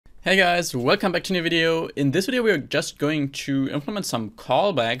Hey guys, welcome back to a new video. In this video we are just going to implement some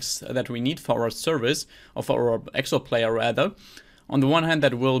callbacks that we need for our service, or for our actual player rather. On the one hand,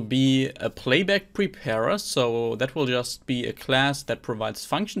 that will be a playback preparer, so that will just be a class that provides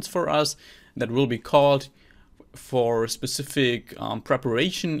functions for us that will be called for specific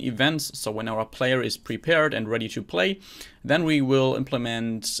preparation events. So when our player is prepared and ready to play, then we will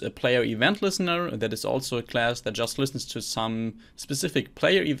implement a player event listener. That is also a class that just listens to some specific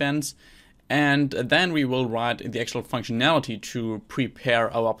player events. And then we will write the actual functionality to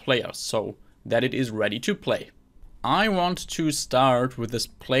prepare our player so that it is ready to play. I want to start with this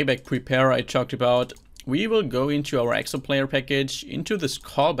playback preparer I talked about. We will go into our Excel player package, into this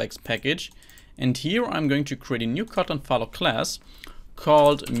callbacks package. And here I'm going to create a new Kotlin file class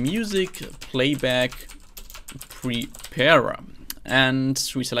called music playback preparer. And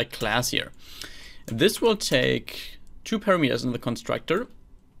we select class here. This will take two parameters in the constructor.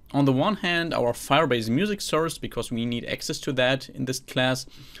 On the one hand, our Firebase music source, because we need access to that in this class.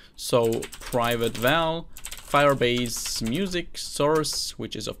 So private val Firebase music source,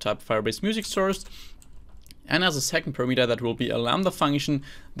 which is of type Firebase music source. And as a second parameter, that will be a lambda function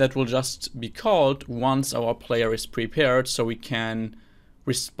that will just be called once our player is prepared, so we can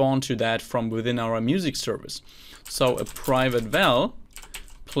respond to that from within our music service. So a private val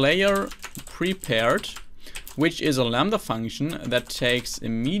player prepared, which is a lambda function that takes a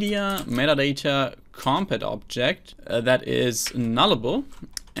media metadata compat object that is nullable,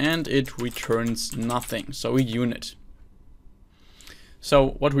 and it returns nothing, so a unit. So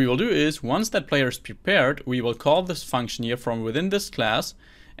what we will do is, once that player is prepared, we will call this function here from within this class,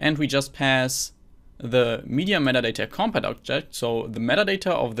 and we just pass the media metadata compat object, so the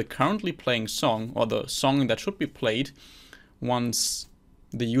metadata of the currently playing song, or the song that should be played once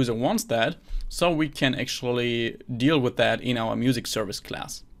the user wants that, so we can actually deal with that in our music service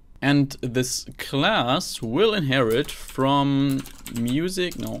class. And this class will inherit from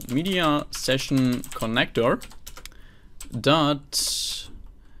media session connector dot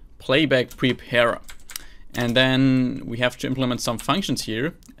playback preparer. And then we have to implement some functions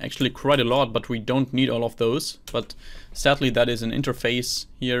here, actually quite a lot, but we don't need all of those. But sadly that is an interface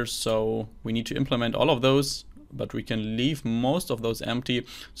here, so we need to implement all of those, but we can leave most of those empty.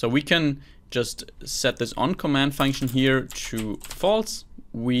 So we can just set this on command function here to false.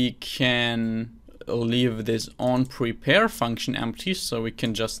 We can leave this on prepare function empty, so we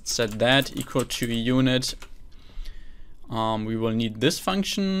can just set that equal to a unit. We will need this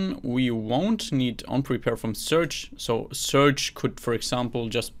function. We won't need on prepare from search. So search could, for example,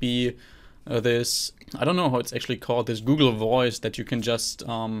 just be this, I don't know how it's actually called, this Google Voice that you can just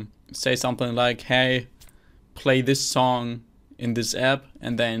say something like, hey, play this song in this app,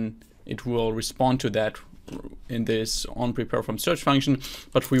 and then it will respond to that in this on prepare from search function.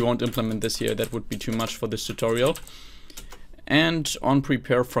 But we won't implement this here. That would be too much for this tutorial. And on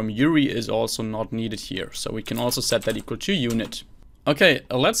prepare from URI is also not needed here. So we can also set that equal to unit. Okay,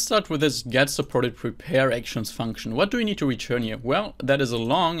 let's start with this get supported prepare actions function. What do we need to return here? Well, that is a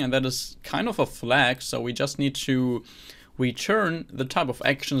long, and that is kind of a flag. So we just need to return the type of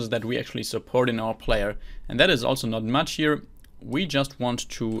actions that we actually support in our player. And that is also not much here. We just want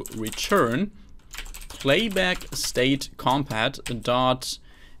to return playback state compat dot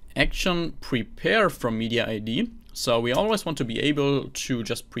action prepare from media ID. So we always want to be able to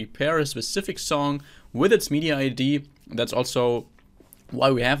just prepare a specific song with its media ID. That's also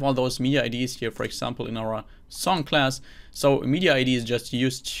why we have all those media IDs here, for example, in our song class. So media ID is just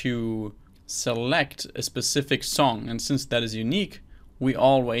used to select a specific song. And since that is unique, we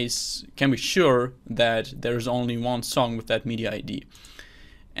always can be sure that there's only one song with that media ID.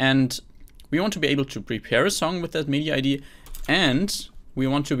 And we want to be able to prepare a song with that media ID, and we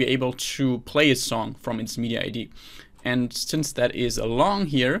want to be able to play a song from its media ID. And since that is a long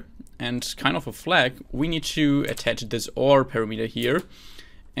here and kind of a flag, we need to attach this OR parameter here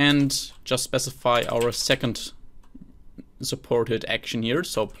and just specify our second supported action here.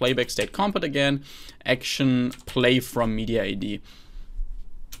 So playback state compat again, action play from media ID.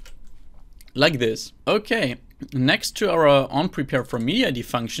 Like this. Okay, next to our on prepare from media ID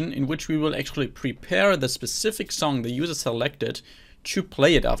function, in which we will actually prepare the specific song the user selected to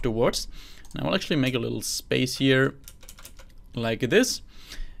play it afterwards. And I will actually make a little space here like this.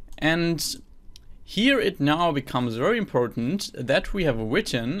 And here it now becomes very important that we have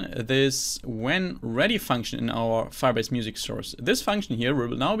written this when ready function in our Firebase music source. This function here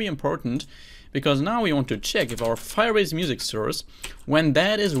will now be important because now we want to check if our Firebase music source, when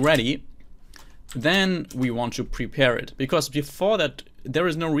that is ready, then we want to prepare it. Because before that there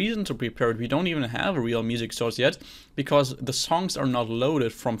is no reason to prepare it. We don't even have a real music source yet because the songs are not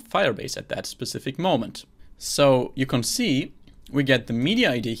loaded from Firebase at that specific moment. So you can see we get the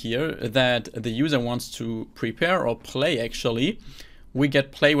media ID here that the user wants to prepare or play actually. We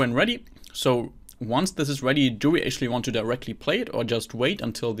get play when ready. So once this is ready, do we actually want to directly play it or just wait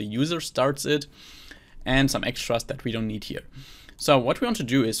until the user starts it? And some extras that we don't need here. So what we want to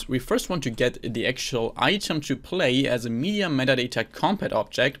do is we first want to get the actual item to play as a media metadata compat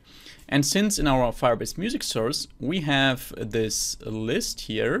object. And since in our Firebase music source, we have this list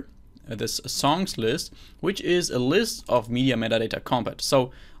here, this songs list, which is a list of media metadata compat.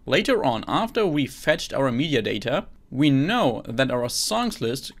 So later on, after we fetched our media data, we know that our songs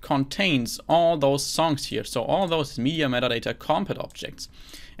list contains all those songs here. So all those media metadata compat objects.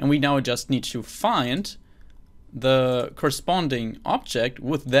 And we now just need to find the corresponding object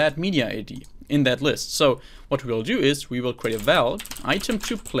with that media ID in that list. So what we'll do is we will create a val item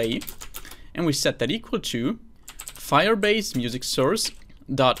to play, and we set that equal to Firebase music source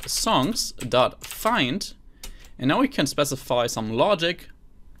dot songs dot find, and now we can specify some logic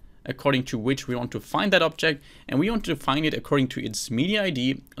according to which we want to find that object, and we want to find it according to its media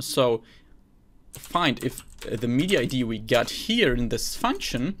ID. So find if the media ID we got here in this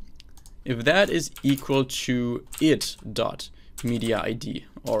function, if that is equal to it dot media ID,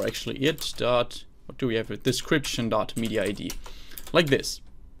 or actually it dot, what do we have, description dot media ID, like this.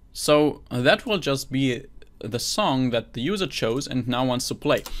 So that will just be the song that the user chose and now wants to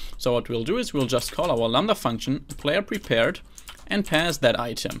play. So what we'll do is we'll just call our lambda function player prepared and pass that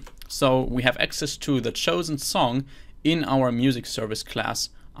item. So we have access to the chosen song in our music service class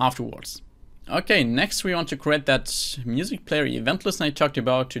afterwards. Okay, next we want to create that music player event list I talked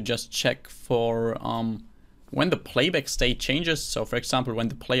about to just check for when the playback state changes. So for example, when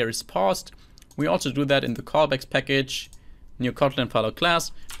the player is paused, we also do that in the callbacks package, new Kotlin file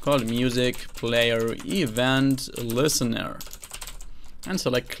class called music player event listener, and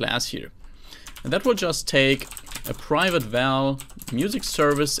select class here. And that will just take a private val music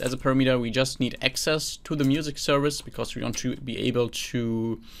service as a parameter. We just need access to the music service because we want to be able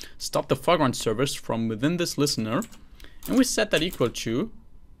to stop the foreground service from within this listener. And we set that equal to,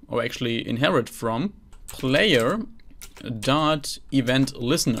 or actually inherit from, player dot event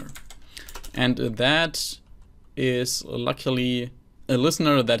listener. And that is luckily a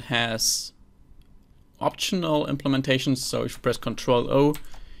listener that has optional implementations. So if you press Ctrl O,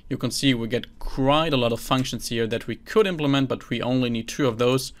 you can see we get quite a lot of functions here that we could implement, but we only need 2 of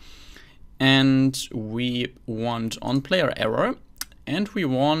those. And we want on player error and we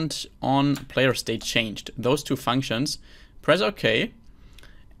want on player state changed. Those 2 functions. Press OK.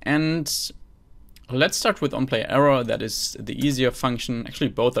 And let's start with on player error. That is the easier function. Actually,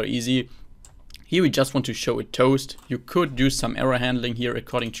 both are easy. Here we just want to show a toast. You could do some error handling here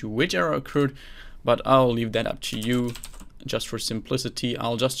according to which error occurred, but I'll leave that up to you. Just for simplicity,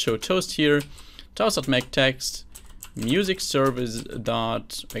 I'll just show toast here. Toast.make text music service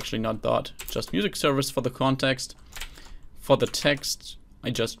dot, actually not dot, just music service for the context. For the text, I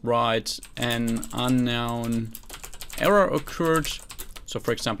just write an unknown error occurred. So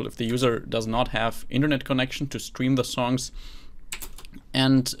for example, if the user does not have internet connection to stream the songs,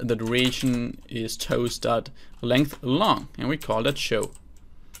 and the duration is toast.length long, and we call that show.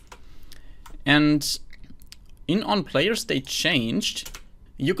 And in on player state changed,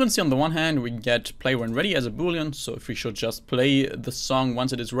 you can see on the one hand we get play when ready as a boolean, so if we should just play the song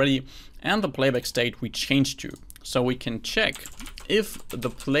once it is ready, and the playback state we changed to. So we can check if the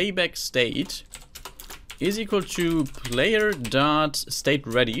playback state is equal to player dot state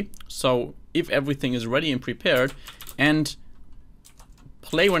ready, so if everything is ready and prepared, and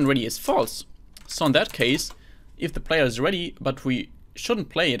play when ready is false. So in that case, if the player is ready but we shouldn't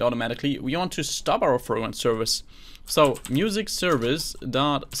play it automatically, we want to stop our foreground service. So music service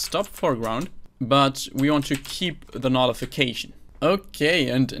dot stop foreground, but we want to keep the nullification. Okay,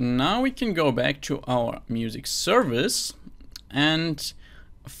 and now we can go back to our music service, and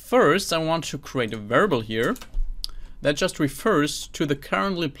first I want to create a variable here that just refers to the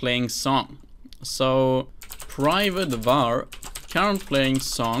currently playing song. So private var current playing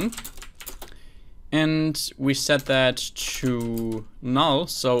song, and we set that to null.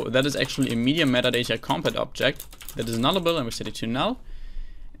 So that is actually a media metadata compat object that is nullable, and we set it to null.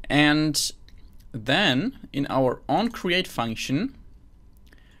 And then in our onCreate function,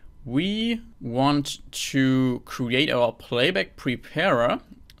 we want to create our playback preparer.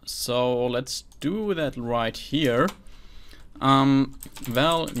 So let's do that right here.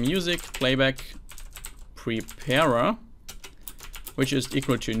 Val music playback preparer, which is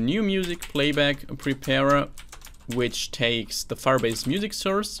equal to new music playback preparer, which takes the Firebase music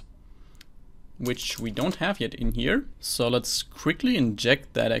source, which we don't have yet in here. So let's quickly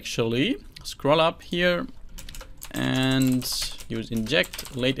inject that actually. Scroll up here and use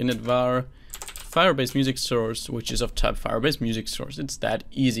inject late init var Firebase music source, which is of type Firebase music source. It's that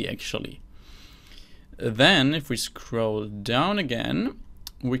easy actually. Then if we scroll down again,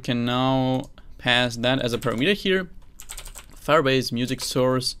 we can now pass that as a parameter here, Firebase music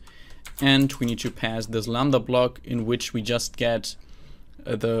source, and we need to pass this lambda block in which we just get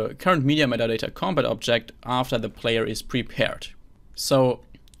the current media metadata compat object after the player is prepared. So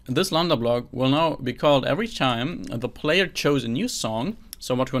this lambda block will now be called every time the player chose a new song.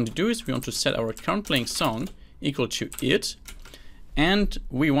 So what we want to do is we want to set our current playing song equal to it, and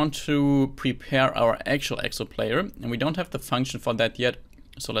we want to prepare our actual EXO player, and we don't have the function for that yet.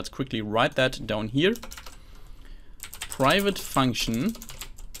 So let's quickly write that down here. Private function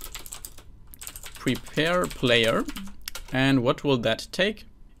prepare player, and what will that take?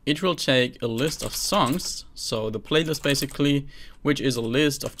 It will take a list of songs, so the playlist basically, which is a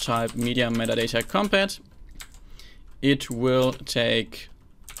list of type media metadata compat. It will take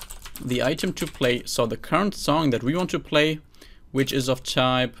the item to play, so the current song that we want to play, which is of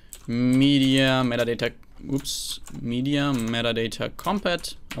type media metadata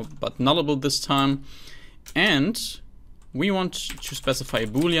compat, but nullable this time. And we want to specify a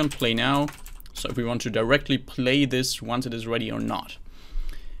boolean play now, so if we want to directly play this once it is ready or not.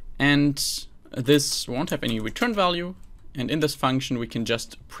 And this won't have any return value, and in this function we can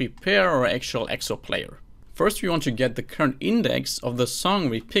just prepare our actual EXO player. First we want to get the current index of the song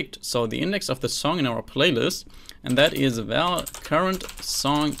we picked, so the index of the song in our playlist, and that is val current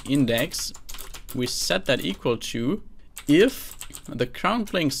song index. We set that equal to if the current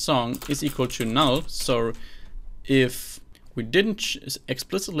playing song is equal to null, so if we didn't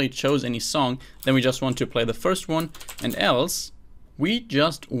explicitly choose any song, then we just want to play the first one, and else we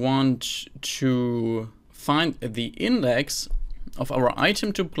just want to find the index of our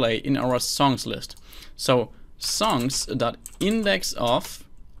item to play in our songs list. So songs.index of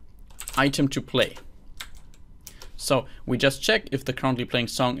item to play. So we just check if the currently playing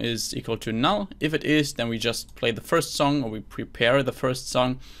song is equal to null. If it is, then we just play the first song, or we prepare the first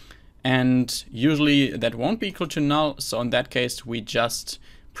song. And usually that won't be equal to null. So in that case, we just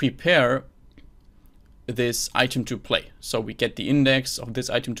prepare this item to play. So we get the index of this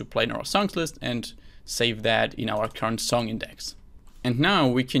item to play in our songs list and save that in our current song index. And now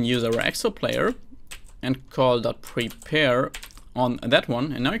we can use our EXO player and call .prepare on that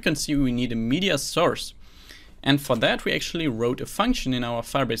one. And now you can see we need a media source. And for that, we actually wrote a function in our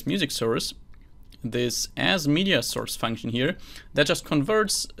Firebase music source, this as media source function here, that just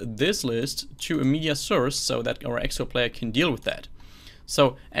converts this list to a media source so that our EXO player can deal with that.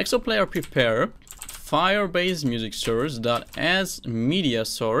 So EXO player prepare Firebase music source as media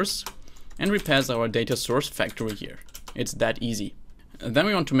source, and we pass our data source factory here. It's that easy. Then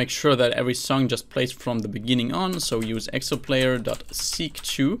we want to make sure that every song just plays from the beginning on, so use EXO player seek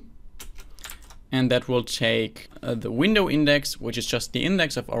to. And that will take the window index, which is just the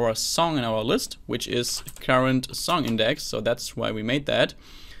index of our song in our list, which is current song index. So that's why we made that.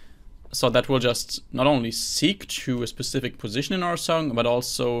 So that will just not only seek to a specific position in our song, but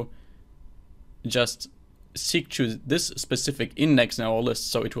also just seek to this specific index in our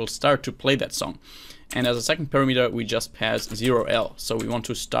list. So it will start to play that song. And as a second parameter, we just pass 0L. So we want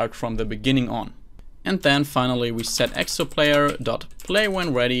to start from the beginning on. And then finally, we set EXO player.play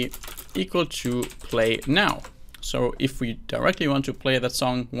when ready equal to play now. So if we directly want to play that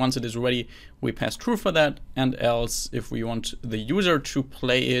song once it is ready, we pass true for that, and else if we want the user to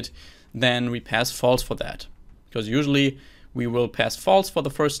play it, then we pass false for that. Because usually we will pass false for the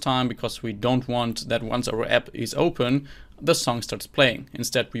first time because we don't want that once our app is open, the song starts playing.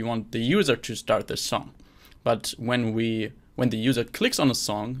 Instead, we want the user to start the song. But when the user clicks on a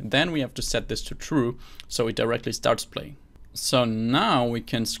song, then we have to set this to true, so it directly starts playing. So now we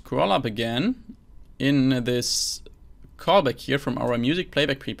can scroll up again in this callback here from our music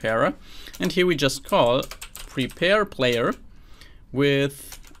playback preparer. And here we just call prepare player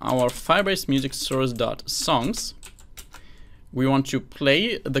with our Firebase music source.songs. We want to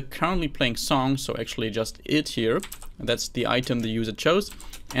play the currently playing song, so actually just it here. That's the item the user chose.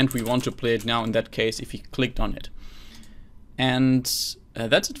 And we want to play it now in that case if he clicked on it. And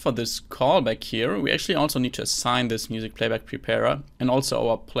that's it for this callback here. We actually also need to assign this music playback preparer and also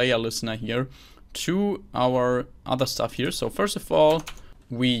our player listener here to our other stuff here. So first of all,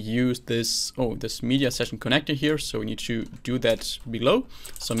 we use this media session connector here. So we need to do that below.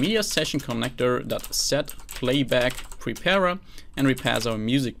 So media session connector set playback preparer, and we pass our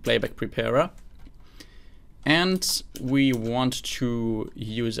music playback preparer. And we want to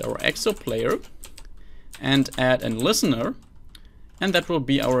use our EXO player and add a listener. And that will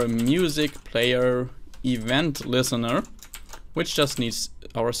be our music player event listener, which just needs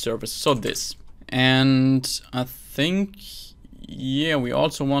our service. So this. And I think, yeah, we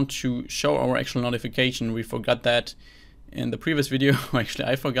also want to show our actual notification. We forgot that in the previous video. Actually,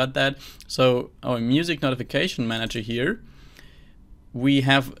 I forgot that. So our music notification manager here, we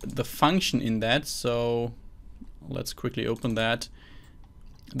have the function in that. So let's quickly open that.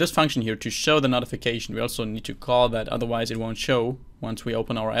 This function here to show the notification, we also need to call that, otherwise it won't show once we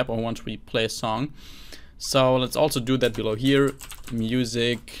open our app or once we play a song. So let's also do that below here,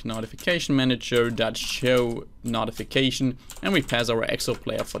 music notification manager dot show notification, and we pass our EXO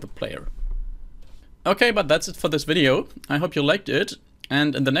player for the player. Okay, but that's it for this video. I hope you liked it,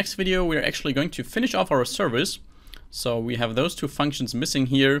 and in the next video we're actually going to finish off our service. So we have those two functions missing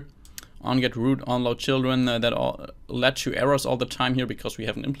here, onGet root, onload children, that all led to errors all the time here because we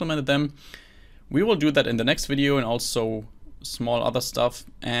haven't implemented them. We will do that in the next video, and also small other stuff,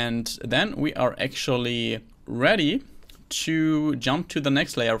 and then we are actually ready to jump to the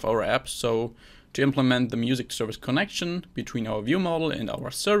next layer of our app. So to implement the music service connection between our view model and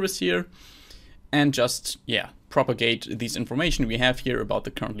our service here, and just, yeah, propagate this information we have here about the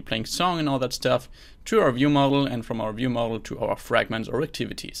currently playing song and all that stuff to our view model, and from our view model to our fragments or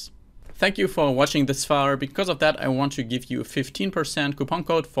activities. Thank you for watching this far. Because of that, I want to give you a 15% coupon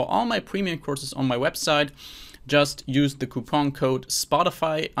code for all my premium courses on my website. Just use the coupon code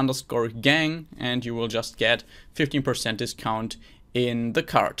Spotify_gang and you will just get 15% discount in the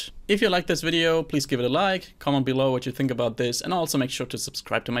cart. If you like this video, please give it a like, comment below what you think about this, and also make sure to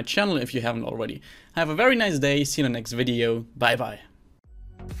subscribe to my channel if you haven't already. Have a very nice day, see you in the next video, bye bye.